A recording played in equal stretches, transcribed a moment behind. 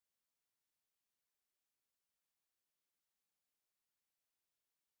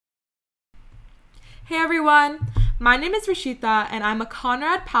Hey everyone, my name is Rashita and I'm a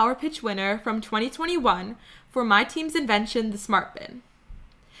Conrad Power Pitch winner from 2021 for my team's invention, the Smart Bin.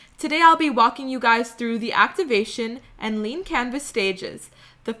 Today I'll be walking you guys through the activation and lean canvas stages,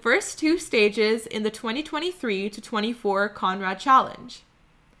 the first two stages in the 2023 to 24 Conrad Challenge.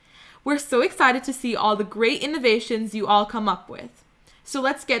 We're so excited to see all the great innovations you all come up with. So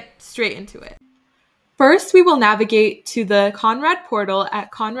let's get straight into it. First, we will navigate to the Conrad portal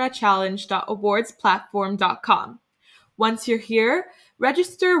at conradchallenge.awardsplatform.com. Once you're here,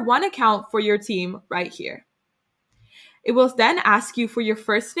 register one account for your team right here. It will then ask you for your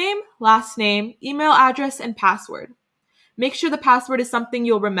first name, last name, email address, and password. Make sure the password is something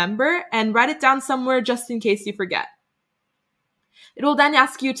you'll remember and write it down somewhere just in case you forget. It will then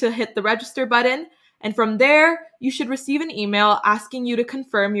ask you to hit the register button, and from there, you should receive an email asking you to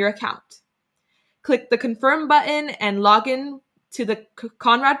confirm your account. Click the confirm button and log in to the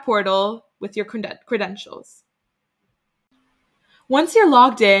Conrad portal with your credentials. Once you're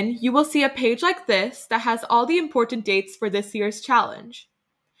logged in, you will see a page like this that has all the important dates for this year's challenge.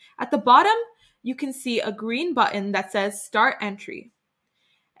 At the bottom, you can see a green button that says Start Entry.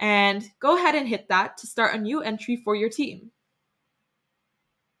 And go ahead and hit that to start a new entry for your team.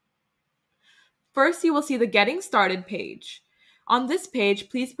 First, you will see the Getting Started page. On this page,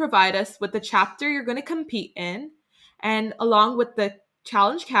 please provide us with the chapter you're going to compete in, and along with the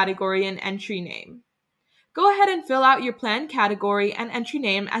challenge category and entry name. Go ahead and fill out your planned category and entry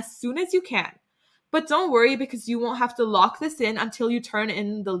name as soon as you can. But don't worry because you won't have to lock this in until you turn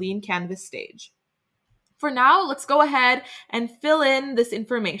in the lean canvas stage. For now, let's go ahead and fill in this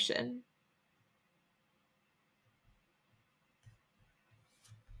information.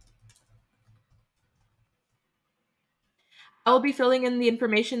 I will be filling in the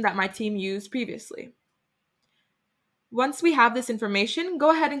information that my team used previously. Once we have this information, go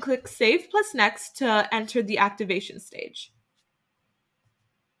ahead and click Save plus Next to enter the activation stage.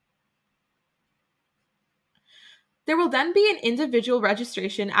 There will then be an individual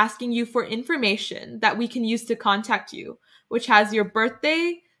registration asking you for information that we can use to contact you, which has your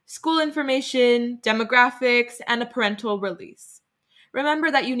birthday, school information, demographics, and a parental release. Remember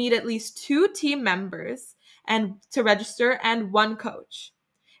that you need at least 2 team members to register and 1 coach.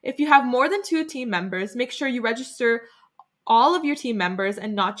 If you have more than 2 team members, make sure you register all of your team members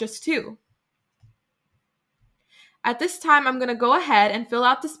and not just 2. At this time, I'm going to go ahead and fill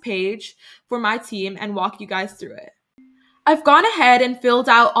out this page for my team and walk you guys through it. I've gone ahead and filled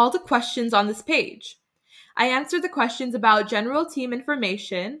out all the questions on this page. I answered the questions about general team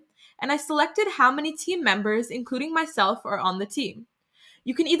information, and I selected how many team members, including myself, are on the team.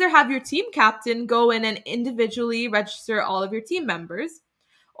 You can either have your team captain go in and individually register all of your team members,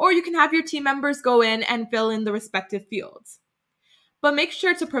 or you can have your team members go in and fill in the respective fields. But make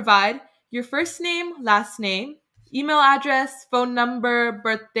sure to provide your first name, last name, email address, phone number,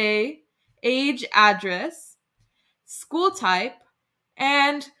 birthday, age, address, school type,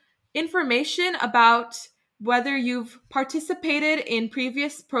 and information about whether you've participated in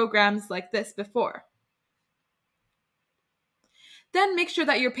previous programs like this before. Then make sure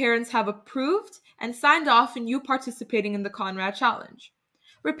that your parents have approved and signed off on you participating in the Conrad Challenge.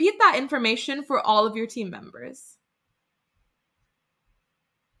 Repeat that information for all of your team members.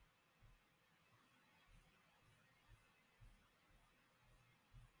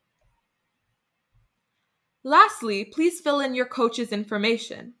 Lastly, please fill in your coach's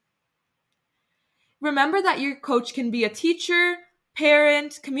information. Remember that your coach can be a teacher,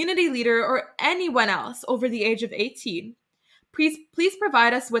 parent, community leader, or anyone else over the age of 18. Please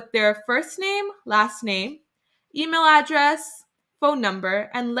provide us with their first name, last name, email address, phone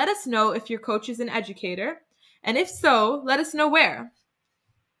number, and let us know if your coach is an educator, and if so, let us know where.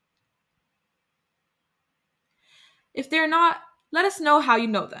 If they're not, let us know how you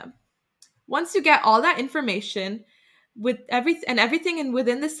know them. Once you get all that information everything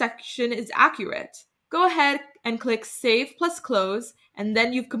within this section is accurate, go ahead and click Save plus Close, and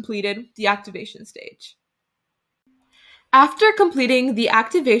then you've completed the activation stage. After completing the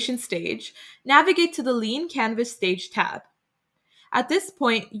activation stage, navigate to the Lean Canvas Stage tab. At this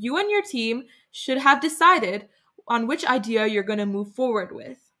point, you and your team should have decided on which idea you're going to move forward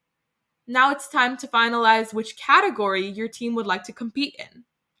with. Now it's time to finalize which category your team would like to compete in.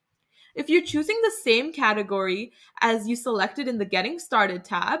 If you're choosing the same category as you selected in the Getting Started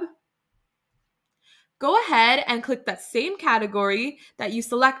tab, go ahead and click that same category that you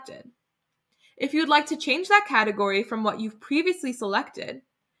selected. If you'd like to change that category from what you've previously selected,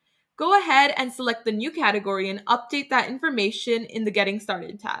 go ahead and select the new category and update that information in the Getting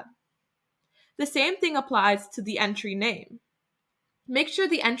Started tab. The same thing applies to the entry name. Make sure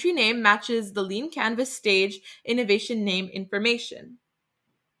the entry name matches the Lean Canvas stage innovation name information.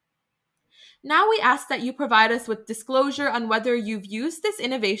 Now we ask that you provide us with disclosure on whether you've used this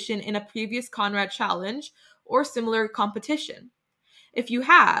innovation in a previous Conrad challenge or similar competition. If you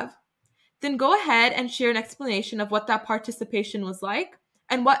have, then go ahead and share an explanation of what that participation was like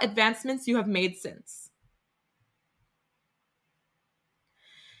and what advancements you have made since.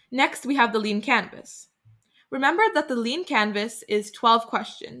 Next, we have the Lean Canvas. Remember that the Lean Canvas is 12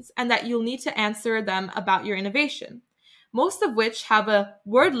 questions and that you'll need to answer them about your innovation, most of which have a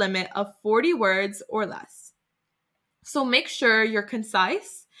word limit of 40 words or less. So make sure you're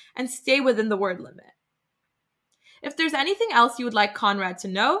concise and stay within the word limit. If there's anything else you would like Conrad to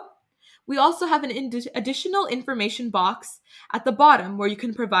know, we also have an additional information box at the bottom where you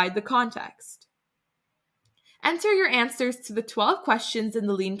can provide the context. Enter your answers to the 12 questions in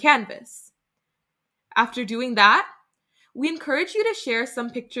the Lean Canvas. After doing that, we encourage you to share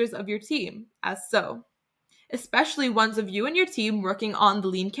some pictures of your team, as so, especially ones of you and your team working on the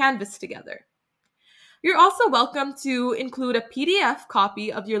Lean Canvas together. You're also welcome to include a PDF copy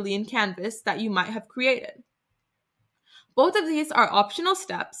of your Lean Canvas that you might have created. Both of these are optional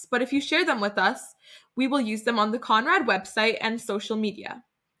steps, but if you share them with us, we will use them on the Conrad website and social media.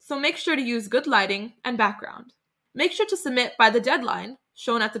 So make sure to use good lighting and background. Make sure to submit by the deadline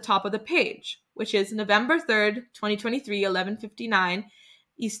shown at the top of the page, which is November 3rd, 2023, 11:59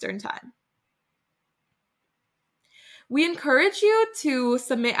 Eastern Time. We encourage you to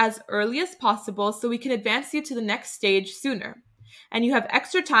submit as early as possible so we can advance you to the next stage sooner, and you have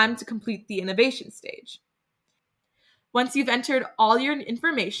extra time to complete the innovation stage. Once you've entered all your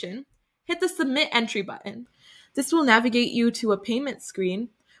information, hit the Submit Entry button. This will navigate you to a payment screen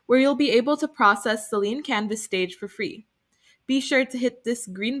where you'll be able to process the Lean Canvas stage for free. Be sure to hit this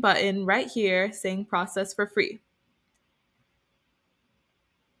green button right here saying Process for free.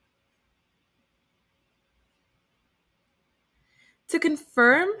 To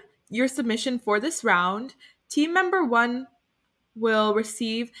confirm your submission for this round, Team Member 1 will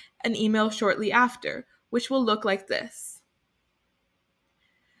receive an email shortly after, which will look like this.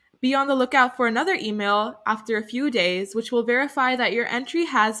 Be on the lookout for another email after a few days, which will verify that your entry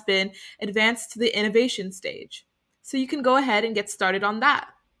has been advanced to the innovation stage. So you can go ahead and get started on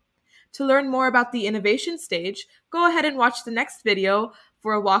that. To learn more about the innovation stage, go ahead and watch the next video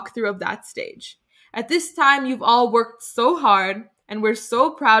for a walkthrough of that stage. At this time, you've all worked so hard, and we're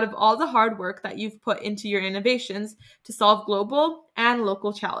so proud of all the hard work that you've put into your innovations to solve global and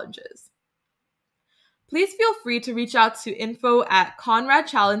local challenges. Please feel free to reach out to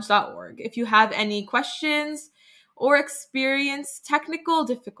info@conradchallenge.org if you have any questions or experience technical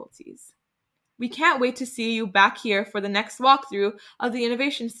difficulties. We can't wait to see you back here for the next walkthrough of the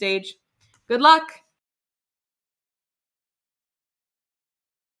innovation stage. Good luck!